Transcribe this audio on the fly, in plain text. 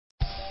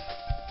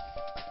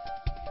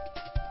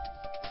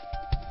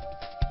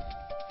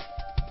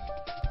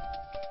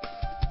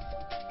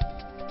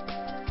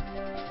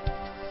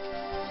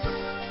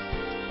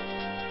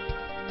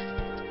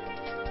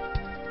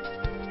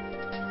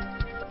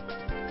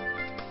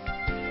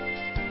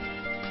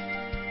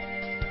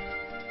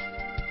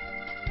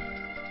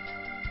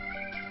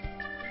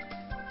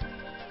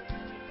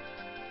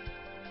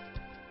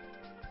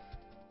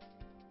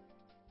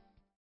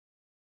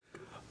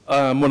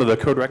I'm one of the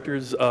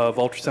co-directors of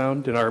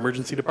ultrasound in our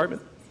emergency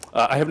department.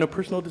 I have no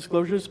personal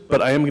disclosures,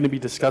 but I am going to be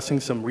discussing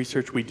some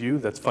research we do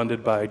that's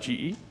funded by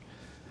GE.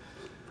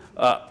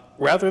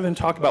 Rather than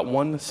talk about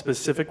one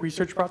specific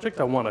research project,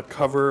 I want to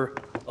cover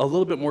a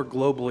little bit more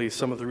globally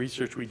some of the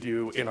research we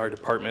do in our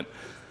department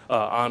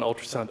on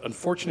ultrasound.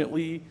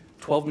 Unfortunately,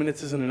 12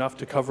 minutes isn't enough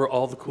to cover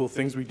all the cool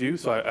things we do,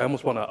 so I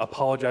almost want to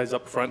apologize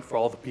up front for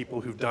all the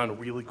people who've done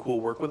really cool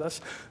work with us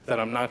that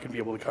I'm not going to be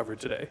able to cover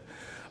today.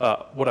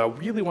 What I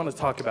really want to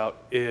talk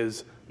about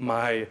is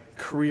my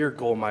career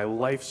goal, my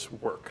life's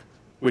work,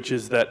 which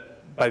is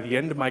that by the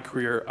end of my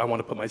career, I want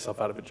to put myself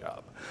out of a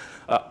job.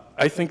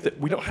 I think that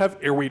we don't have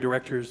airway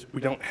directors,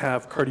 we don't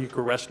have cardiac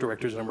arrest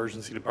directors in our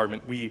emergency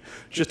department. We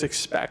just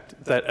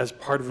expect that as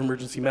part of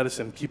emergency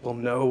medicine, people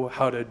know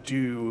how to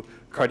do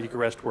cardiac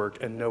arrest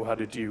work and know how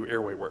to do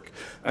airway work.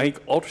 I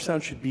think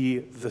ultrasound should be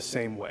the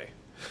same way.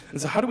 And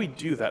so how do we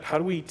do that? How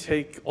do we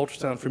take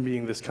ultrasound from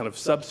being this kind of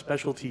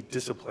subspecialty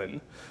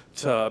discipline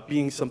to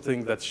being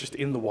something that's just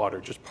in the water,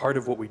 just part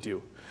of what we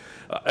do?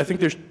 I think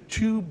there's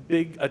two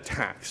big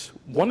attacks.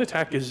 One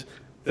attack is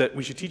that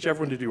we should teach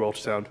everyone to do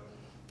ultrasound.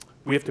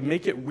 We have to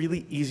make it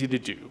really easy to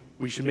do.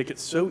 We should make it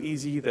so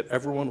easy that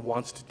everyone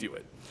wants to do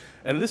it.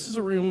 And this is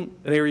an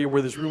area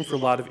where there's room for a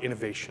lot of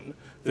innovation.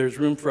 There's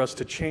room for us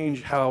to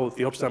change how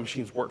the ultrasound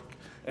machines work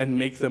and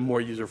make them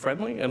more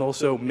user-friendly and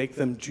also make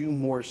them do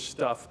more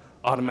stuff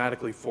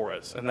automatically for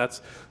us. And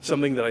that's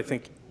something that I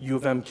think U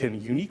of M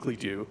can uniquely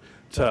do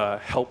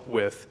to help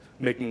with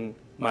making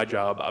my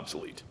job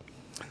obsolete.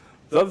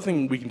 The other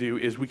thing we can do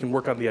is we can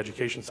work on the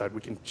education side.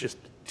 We can just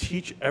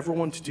teach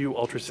everyone to do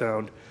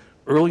ultrasound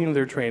early in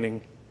their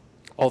training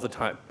all the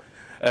time.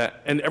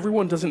 And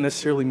everyone doesn't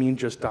necessarily mean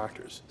just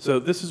doctors. So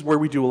this is where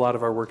we do a lot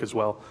of our work as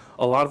well.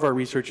 A lot of our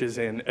research is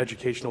in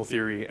educational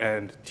theory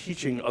and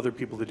teaching other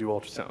people to do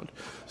ultrasound.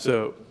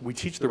 So we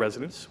teach the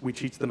residents, we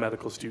teach the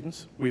medical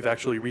students. We've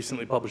actually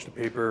recently published a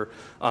paper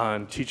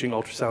on teaching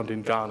ultrasound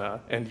in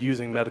Ghana and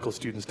using medical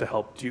students to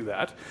help do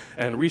that.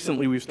 And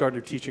recently we've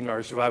started teaching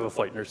our survival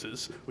flight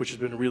nurses, which has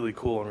been really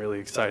cool and really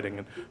exciting.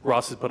 And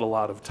Ross has put a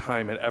lot of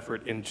time and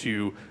effort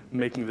into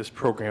making this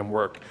program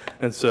work.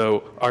 And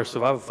so our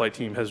survival flight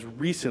team has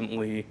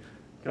recently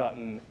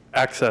gotten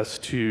access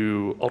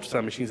to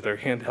ultrasound machines that are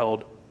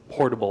handheld,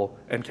 portable,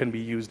 and can be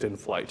used in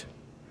flight.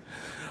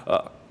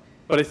 But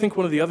I think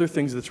one of the other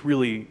things that's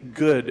really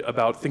good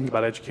about thinking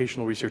about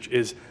educational research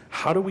is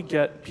how do we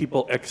get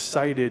people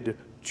excited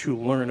to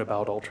learn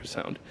about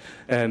ultrasound?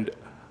 And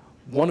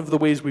one of the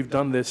ways we've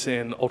done this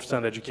in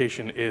ultrasound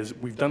education is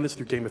we've done this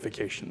through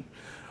gamification.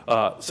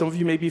 Some of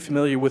you may be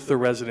familiar with the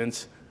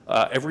residents.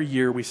 Every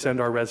year we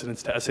send our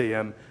residents to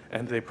SAM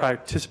and they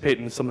participate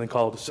in something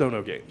called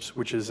Sono Games,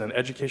 which is an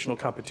educational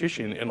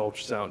competition in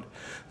ultrasound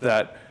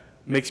that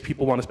makes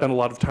people want to spend a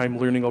lot of time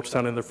learning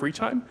ultrasound in their free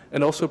time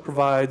and also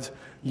provides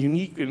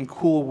unique and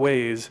cool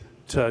ways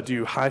to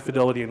do high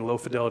fidelity and low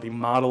fidelity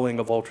modeling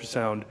of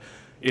ultrasound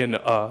in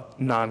a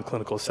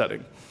non-clinical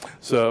setting.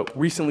 So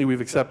recently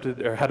we've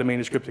accepted or had a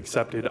manuscript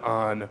accepted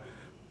on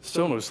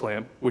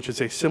SonoSlam, which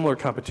is a similar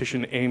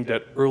competition aimed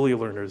at early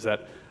learners,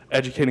 at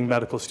educating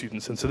medical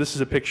students. And so this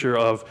is a picture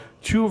of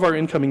two of our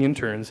incoming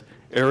interns,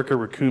 Erica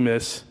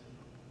Rakumis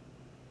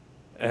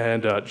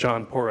and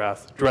John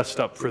Porath, dressed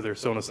up for their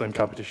SonoSlam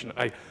competition.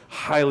 I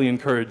highly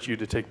encourage you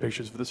to take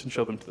pictures of this and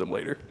show them to them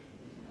later.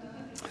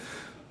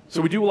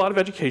 So we do a lot of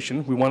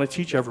education. We want to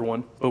teach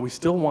everyone, but we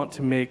still want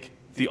to make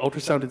the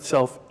ultrasound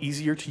itself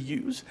easier to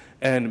use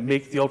and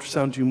make the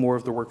ultrasound do more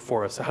of the work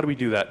for us. So how do we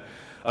do that?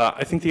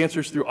 I think the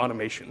answer is through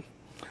automation.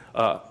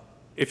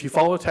 If you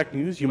follow tech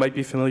news, you might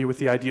be familiar with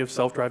the idea of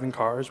self-driving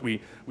cars. We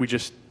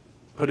just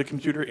put a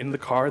computer in the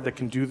car that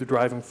can do the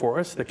driving for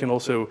us, that can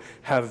also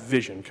have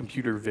vision,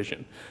 computer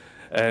vision.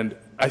 And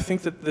I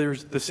think that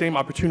there's the same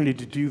opportunity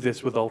to do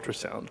this with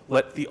ultrasound.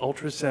 Let the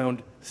ultrasound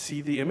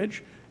see the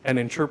image and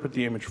interpret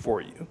the image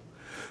for you.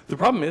 The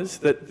problem is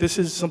that this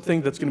is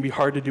something that's going to be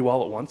hard to do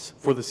all at once.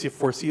 For the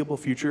foreseeable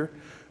future,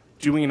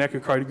 doing an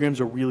echocardiogram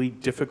is a really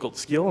difficult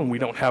skill, and we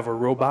don't have a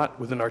robot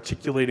with an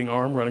articulating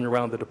arm running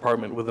around the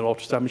department with an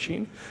ultrasound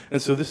machine. And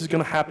so this is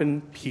going to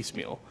happen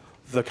piecemeal.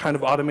 The kind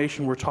of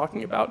automation we're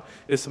talking about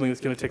is something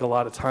that's going to take a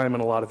lot of time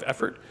and a lot of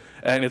effort,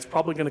 and it's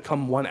probably going to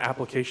come one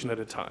application at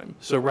a time.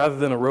 So rather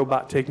than a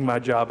robot taking my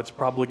job, it's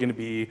probably going to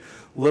be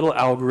little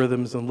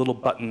algorithms and little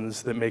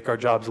buttons that make our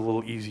jobs a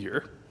little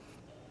easier.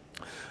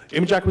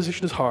 Image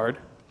acquisition is hard,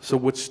 so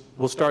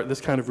we'll start this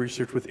kind of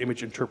research with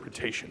image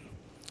interpretation.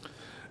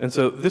 And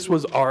so this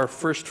was our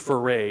first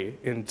foray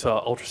into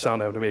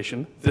ultrasound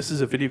automation. This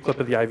is a video clip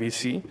of the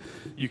IVC.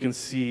 You can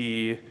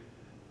see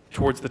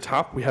towards the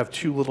top, we have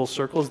two little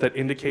circles that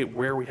indicate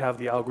where we have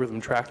the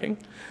algorithm tracking.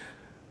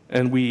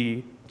 And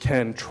we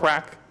can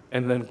track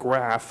and then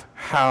graph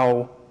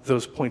how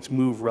those points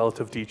move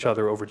relative to each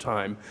other over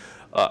time.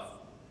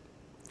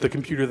 The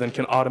computer then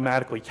can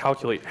automatically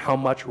calculate how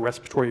much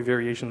respiratory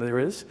variation there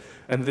is.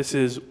 And this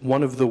is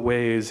one of the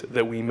ways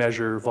that we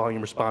measure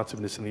volume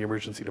responsiveness in the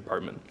emergency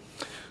department.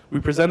 We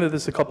presented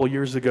this a couple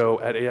years ago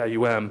at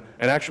AIUM,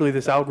 and actually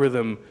this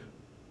algorithm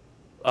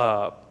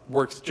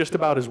works just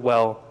about as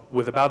well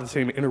with about the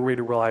same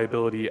inter-rater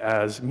reliability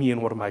as me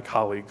and one of my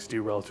colleagues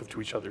do relative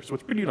to each other. So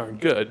it's pretty darn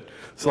good,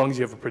 as long as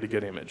you have a pretty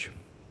good image.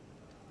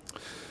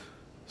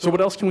 So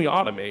what else can we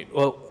automate?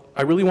 Well,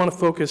 I really want to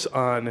focus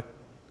on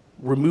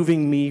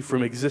removing me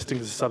from existing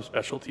as a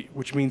subspecialty,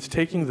 which means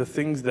taking the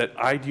things that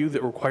I do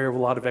that require a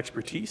lot of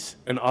expertise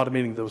and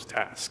automating those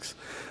tasks.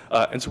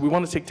 And so we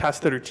want to take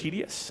tasks that are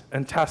tedious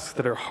and tasks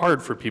that are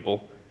hard for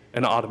people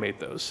and automate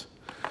those.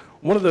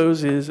 One of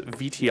those is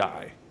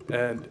VTI.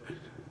 And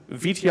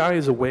VTI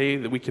is a way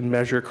that we can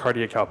measure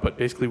cardiac output.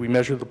 Basically, we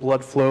measure the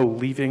blood flow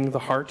leaving the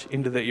heart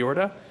into the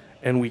aorta,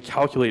 and we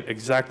calculate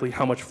exactly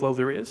how much flow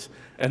there is,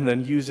 and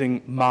then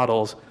using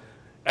models,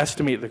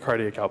 estimate the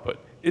cardiac output.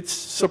 It's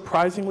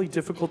surprisingly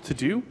difficult to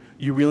do.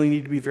 You really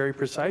need to be very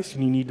precise,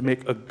 and you need to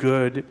make a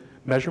good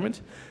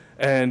measurement.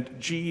 And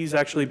GE's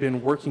actually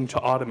been working to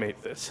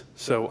automate this.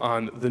 So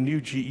on the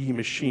new GE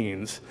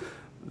machines,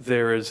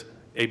 there is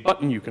a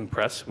button you can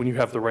press when you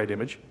have the right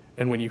image.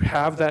 And when you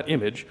have that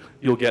image,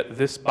 you'll get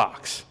this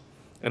box.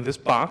 And this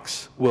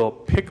box will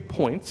pick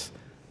points,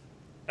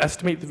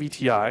 estimate the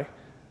VTI,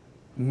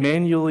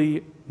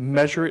 manually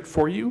measure it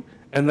for you,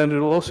 and then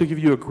it'll also give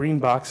you a green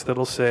box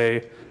that'll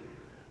say,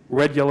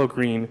 red, yellow,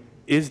 green,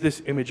 is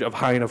this image of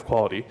high enough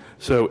quality?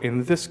 So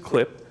in this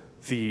clip,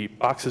 the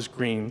box is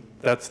green.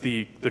 That's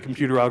the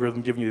computer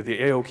algorithm giving you the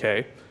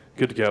AOK,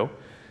 good to go.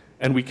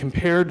 And we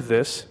compared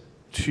this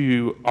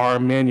to our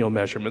manual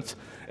measurements.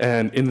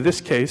 And in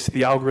this case,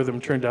 the algorithm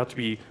turned out to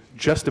be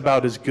just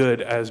about as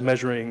good as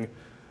measuring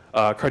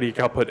cardiac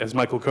output as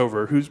Michael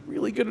Cover, who's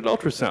really good at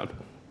ultrasound.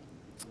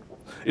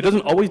 It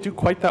doesn't always do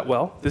quite that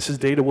well. This is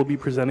data we'll be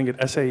presenting at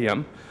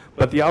SAEM,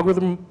 but the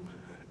algorithm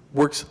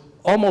works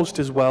almost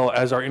as well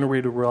as our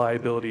inter-rater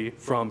reliability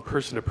from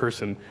person to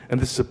person, and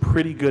this is a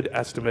pretty good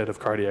estimate of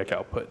cardiac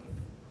output.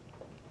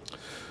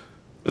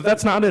 But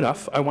that's not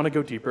enough. I want to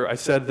go deeper. I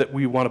said that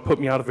we want to put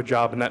me out of a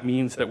job, and that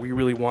means that we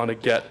really want to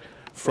get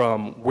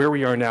from where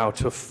we are now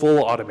to full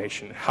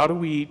automation. How do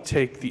we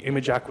take the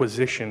image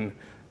acquisition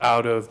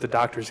out of the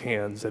doctor's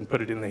hands and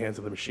put it in the hands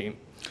of the machine?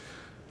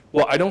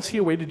 Well, I don't see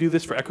a way to do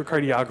this for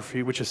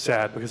echocardiography, which is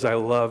sad because I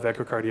love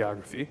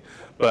echocardiography,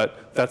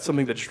 but that's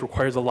something that just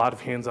requires a lot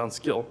of hands-on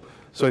skill.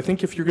 So I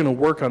think if you're going to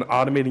work on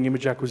automating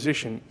image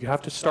acquisition, you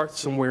have to start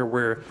somewhere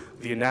where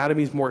the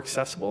anatomy is more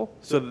accessible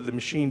so that the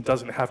machine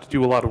doesn't have to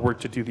do a lot of work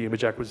to do the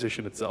image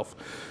acquisition itself.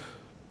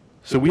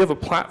 So we have a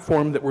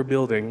platform that we're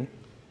building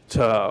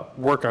to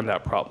work on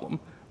that problem.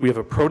 We have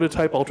a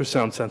prototype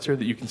ultrasound sensor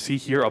that you can see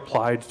here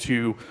applied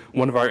to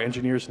one of our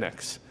engineers'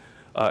 necks.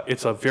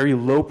 It's a very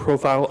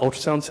low-profile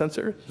ultrasound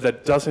sensor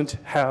that doesn't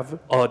have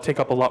take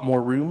up a lot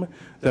more room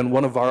than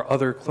one of our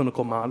other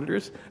clinical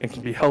monitors and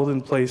can be held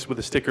in place with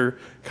a sticker,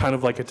 kind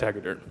of like a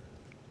tegaderm.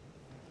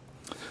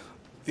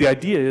 The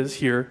idea is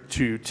here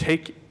to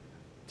take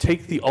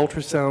the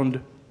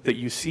ultrasound that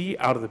you see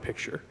out of the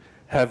picture,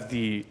 have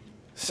the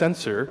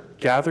sensor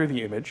gather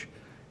the image,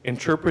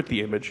 interpret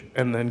the image,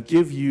 and then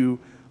give you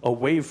a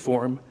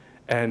waveform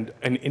and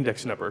an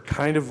index number,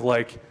 kind of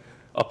like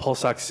a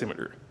pulse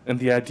oximeter. And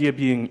the idea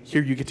being,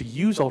 here you get to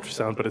use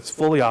ultrasound, but it's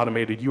fully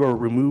automated. You are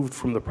removed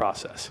from the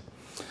process.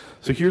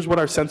 So here's what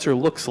our sensor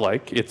looks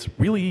like. It's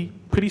really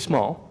pretty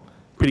small,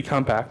 pretty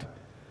compact,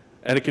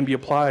 and it can be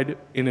applied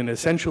in an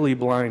essentially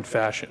blind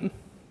fashion,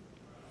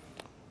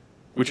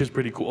 which is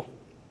pretty cool.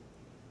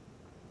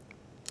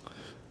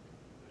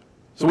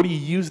 So what do you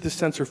use this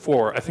sensor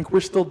for? I think we're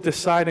still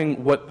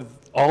deciding what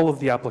all of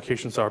the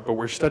applications are, but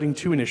we're studying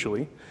two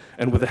initially,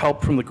 and with the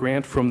help from the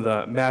grant from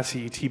the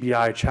Massey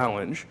TBI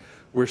Challenge,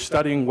 we're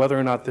studying whether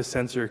or not this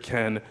sensor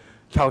can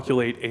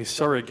calculate a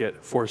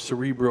surrogate for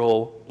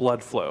cerebral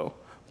blood flow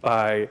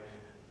by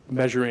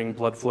measuring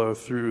blood flow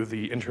through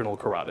the internal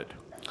carotid.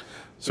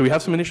 So we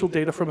have some initial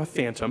data from a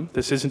phantom.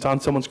 This isn't on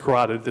someone's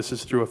carotid. This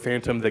is through a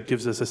phantom that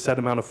gives us a set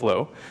amount of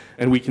flow.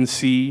 And we can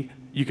see,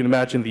 you can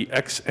imagine the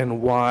X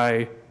and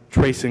Y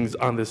tracings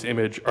on this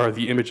image are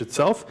the image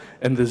itself,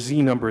 and the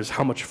Z number is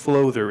how much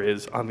flow there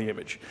is on the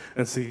image.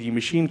 And so the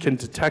machine can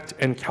detect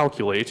and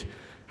calculate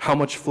how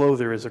much flow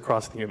there is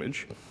across the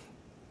image.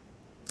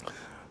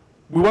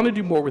 We want to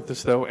do more with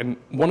this, though, and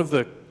one of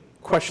the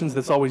questions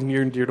that's always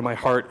near and dear to my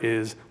heart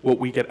is what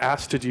we get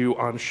asked to do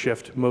on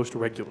shift most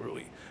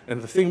regularly.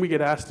 And the thing we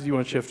get asked to do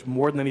on shift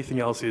more than anything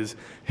else is,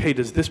 hey,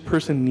 does this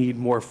person need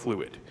more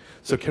fluid?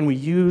 So can we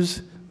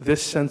use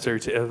this sensor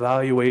to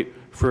evaluate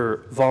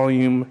for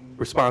volume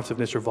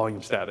responsiveness or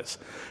volume status?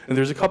 And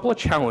there's a couple of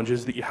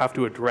challenges that you have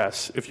to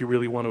address if you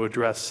really want to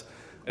address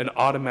an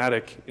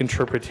automatic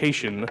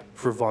interpretation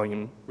for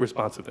volume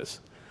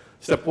responsiveness.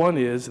 Step one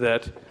is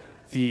that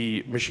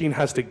the machine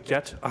has to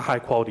get a high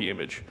quality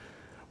image,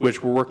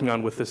 which we're working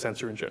on with the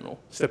sensor in general.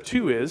 Step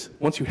two is,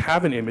 once you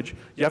have an image,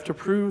 you have to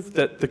prove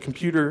that the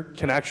computer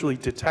can actually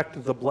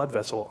detect the blood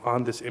vessel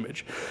on this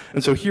image.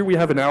 And so here we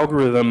have an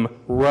algorithm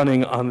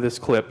running on this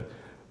clip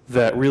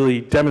that really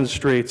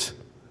demonstrates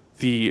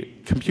the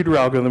computer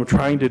algorithm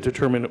trying to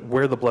determine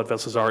where the blood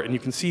vessels are, and you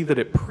can see that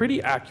it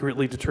pretty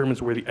accurately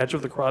determines where the edge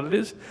of the carotid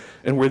is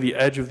and where the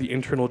edge of the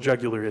internal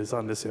jugular is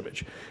on this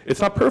image.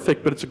 It's not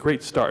perfect, but it's a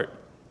great start.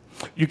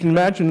 You can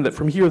imagine that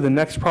from here, the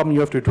next problem you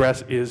have to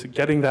address is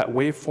getting that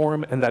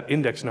waveform and that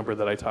index number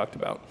that I talked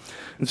about.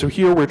 And so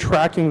here we're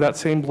tracking that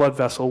same blood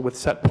vessel with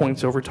set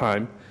points over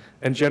time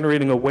and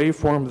generating a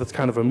waveform that's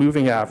kind of a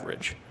moving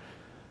average.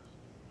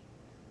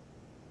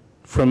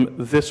 From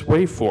this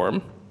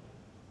waveform,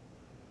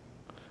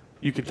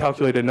 you could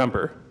calculate a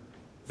number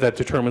that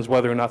determines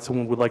whether or not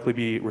someone would likely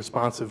be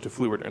responsive to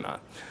fluid or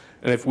not.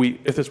 And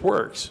if this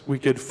works, we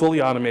could fully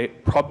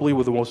automate probably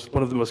with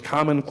one of the most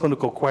common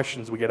clinical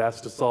questions we get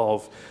asked to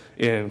solve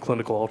in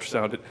clinical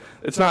ultrasound.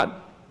 It's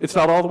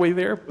not all the way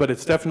there, but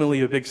it's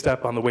definitely a big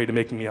step on the way to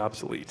making me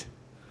obsolete.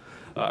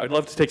 I'd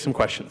love to take some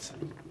questions.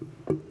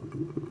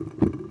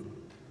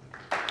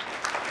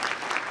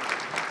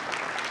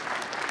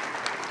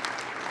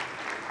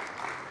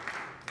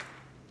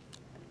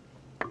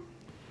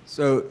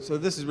 So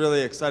this is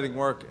really exciting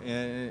work.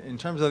 In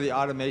terms of the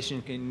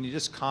automation, can you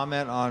just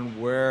comment on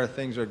where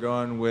things are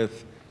going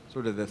with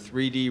sort of the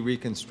 3D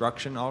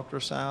reconstruction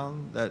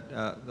ultrasound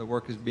that the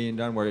work is being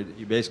done, where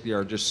you basically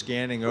are just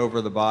scanning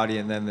over the body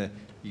and then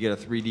you get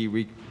a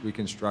 3D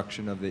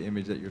reconstruction of the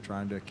image that you're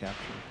trying to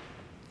capture?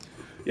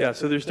 Yeah,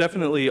 so there's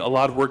definitely a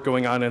lot of work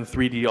going on in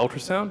 3D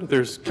ultrasound.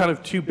 There's kind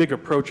of two big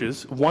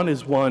approaches. One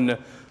is one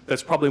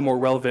that's probably more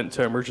relevant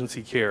to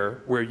emergency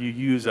care, where you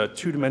use a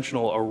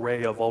two-dimensional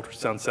array of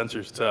ultrasound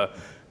sensors to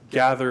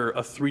gather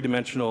a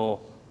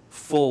three-dimensional,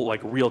 full,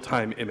 like,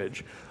 real-time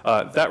image.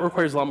 That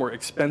requires a lot more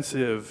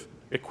expensive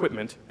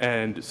equipment,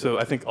 and so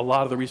I think a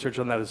lot of the research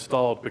on that is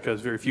stalled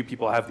because very few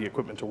people have the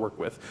equipment to work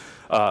with.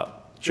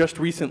 Just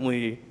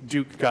recently,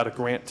 Duke got a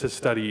grant to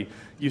study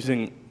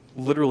using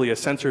literally a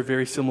sensor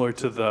very similar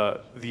to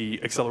the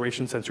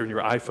acceleration sensor in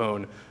your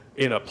iPhone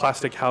in a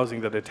plastic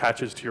housing that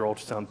attaches to your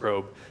ultrasound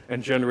probe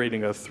and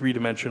generating a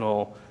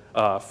three-dimensional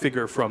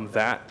figure from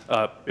that,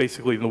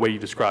 basically in the way you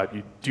described.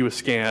 You do a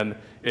scan,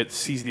 it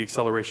sees the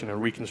acceleration and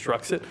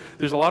reconstructs it.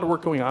 There's a lot of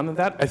work going on in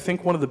that. I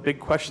think one of the big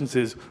questions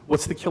is,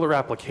 what's the killer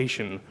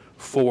application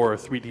for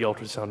 3D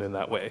ultrasound in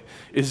that way?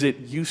 Is it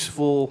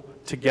useful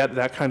to get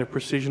that kind of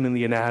precision in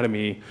the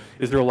anatomy?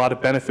 Is there a lot of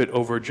benefit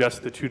over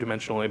just the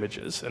two-dimensional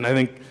images? And I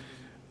think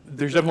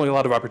there's definitely a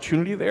lot of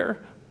opportunity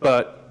there,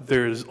 but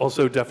there's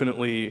also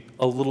definitely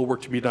a little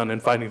work to be done in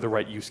finding the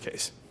right use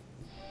case.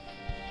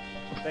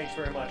 Thanks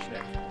very much,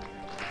 Nick.